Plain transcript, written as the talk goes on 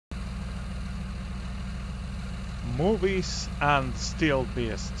movies and still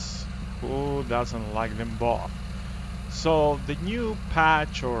beasts. Who doesn't like them both? So the new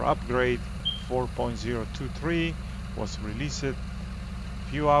patch or upgrade 4.023 was released a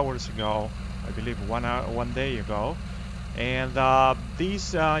few hours ago, I believe one day ago, and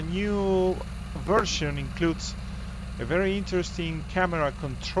this new version includes a very interesting camera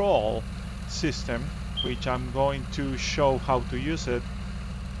control system, which I'm going to show how to use it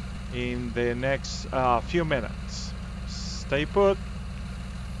in the next few minutes. Stay put.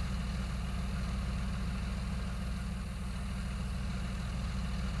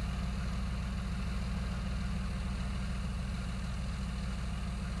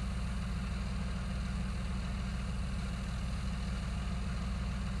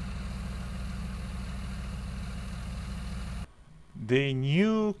 The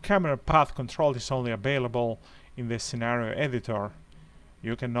new camera path control is only available in the scenario editor.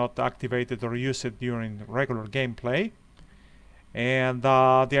 You cannot activate it or use it during regular gameplay. And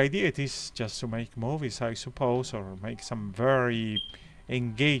the idea is just to make movies, I suppose, or make some very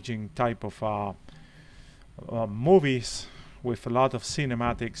engaging type of movies with a lot of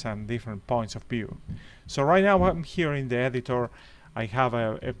cinematics and different points of view. So right now I'm here in the editor. I have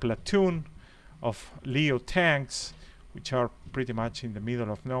a platoon of Leo tanks, which are pretty much in the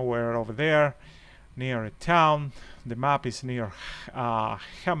middle of nowhere over there, near a town. The map is near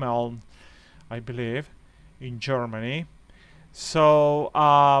Hameln, I believe, in Germany. So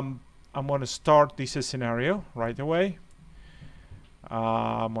I'm going to start this scenario right away.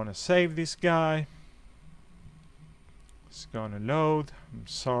 I'm going to save this guy. It's going to load. I'm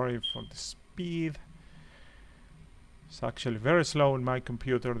sorry for the speed. It's actually very slow in my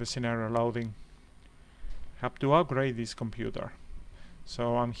computer, the scenario loading. Have to upgrade this computer.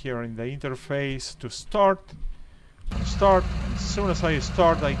 So I'm here in the interface to start. As soon as I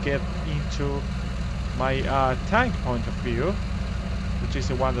start, I get into my tank point of view, which is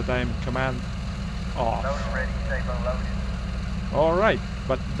the one that I am command of. Alright,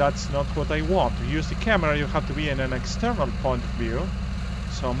 but that's not what I want. To use the camera, you have to be in an external point of view.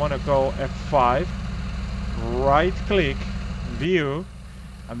 So I'm gonna go F5, right click, view,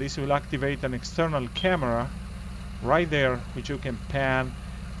 and this will activate an external camera right there, which you can pan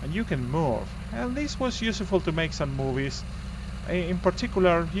and you can move. And this was useful to make some movies. In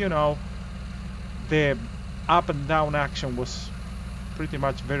particular, you know, the up and down action was pretty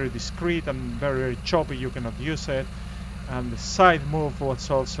much very discreet and very choppy. You cannot use it. And the side move was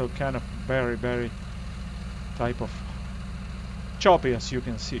also kind of very type of choppy, as you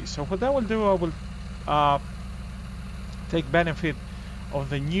can see. So what I will do, I will take benefit of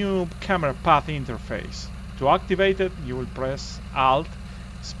the new camera path interface. To activate it, you will press Alt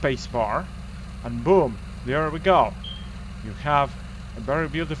spacebar, and boom, there we go. You have a very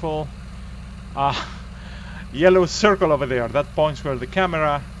beautiful yellow circle over there. That points where the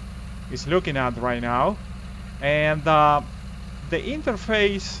camera is looking at right now. And the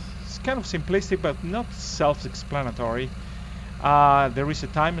interface is kind of simplistic, but not self-explanatory. There is a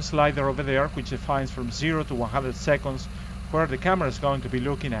time slider over there, which defines from 0 to 100 seconds where the camera is going to be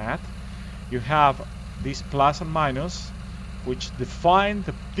looking at. You have this plus and minus, which define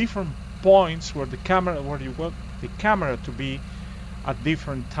the different points where the camera, where you want the camera to be at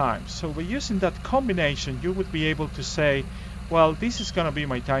different times. So by using that combination, you would be able to say, well, this is going to be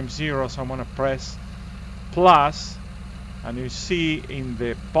my time 0, so I'm going to press plus, and you see in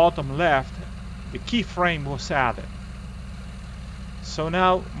the bottom left, the keyframe was added. So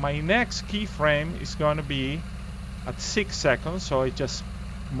now my next keyframe is going to be at 6 seconds, so I just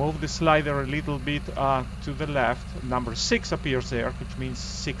move the slider a little bit to the left. Number 6 appears there, which means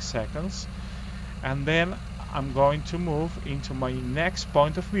 6 seconds. And then I'm going to move into my next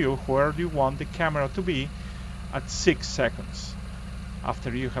point of view, where you want the camera to be at 6 seconds. After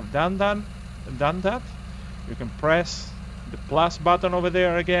you have done that, you can press the plus button over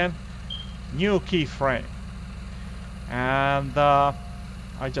there again, new keyframe. And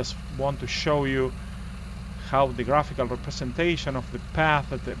I just want to show you how the graphical representation of the path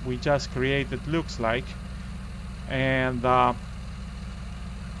that we just created looks like. And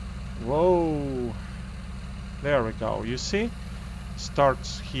whoa, there we go. You see,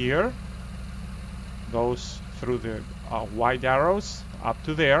 starts here, goes through the white arrows up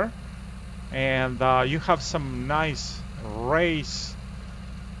to there, and you have some nice rays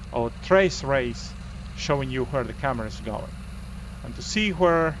or trace rays showing you where the camera is going. And to see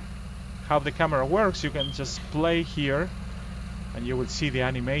how the camera works, you can just play here and you will see the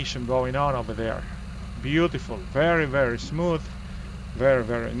animation going on over there. Beautiful, very smooth,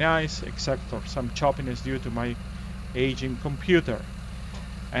 very nice, except for some choppiness due to my aging computer.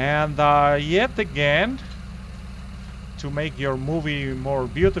 And yet again, to make your movie more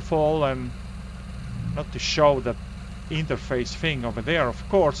beautiful and not to show that interface thing over there, of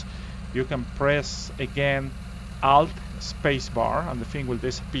course, you can press again Alt spacebar and the thing will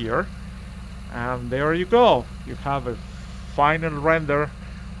disappear, and there you go. You have a final render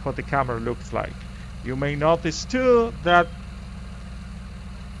what the camera looks like. You may notice too that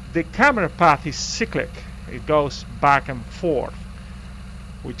the camera path is cyclic. It goes back and forth,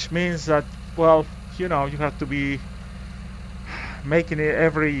 which means that, well, you know, you have to be making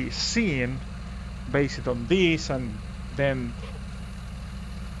every scene based on this, and then,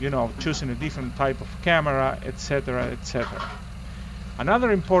 you know, choosing a different type of camera, etc., etc.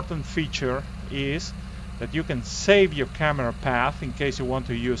 Another important feature is that you can save your camera path in case you want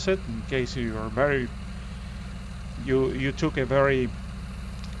to use it, in case you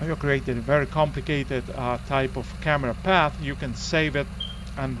created a very complicated type of camera path. You can save it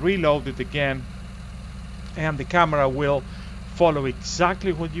and reload it again, and the camera will follow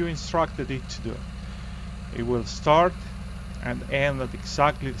exactly what you instructed it to do. It will start and end at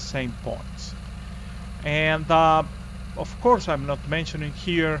exactly the same points. And of course, I'm not mentioning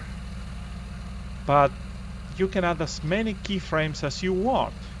here, but you can add as many keyframes as you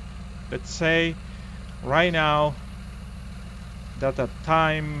want. Let's say right now that at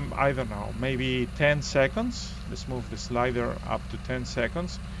time, I don't know, maybe 10 seconds. Let's move the slider up to 10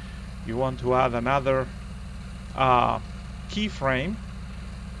 seconds. You want to add another keyframe.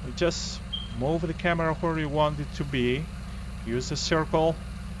 You just move the camera where you want it to be. Use a circle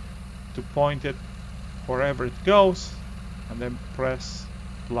to point it wherever it goes, and then press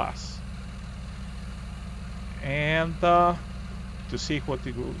plus. And to see what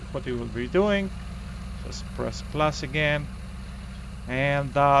it will be doing, just press plus again.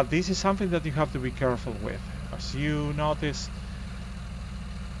 And this is something that you have to be careful with. As you notice,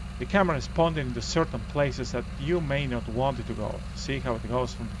 the camera is pointing into certain places that you may not want it to go. See how it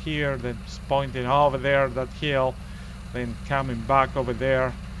goes from here, then it's pointing over there, that hill, then coming back over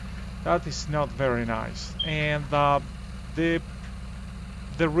there. That is not very nice. And the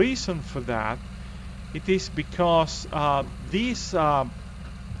reason for that, it is because this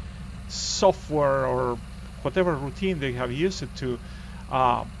software or whatever routine they have used it to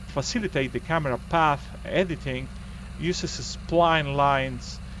facilitate the camera path editing uses spline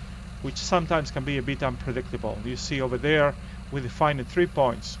lines, which sometimes can be a bit unpredictable. You see over there we defined 3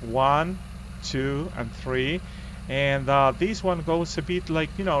 points, 1, 2, and 3, and this one goes a bit like,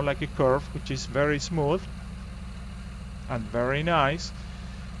 you know, like a curve, which is very smooth and very nice,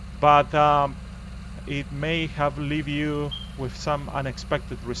 but it may have leave you with some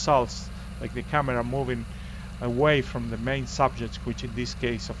unexpected results, like the camera moving away from the main subject, which in this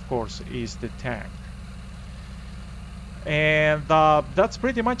case, of course, is the tank. And that's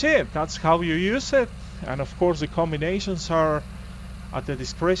pretty much it. That's how you use it. And of course, the combinations are at the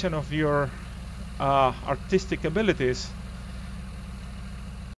discretion of your artistic abilities.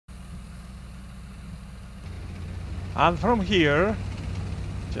 And from here,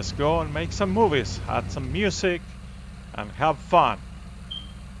 just go and make some movies, add some music, and have fun.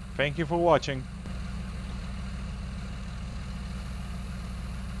 Thank you for watching.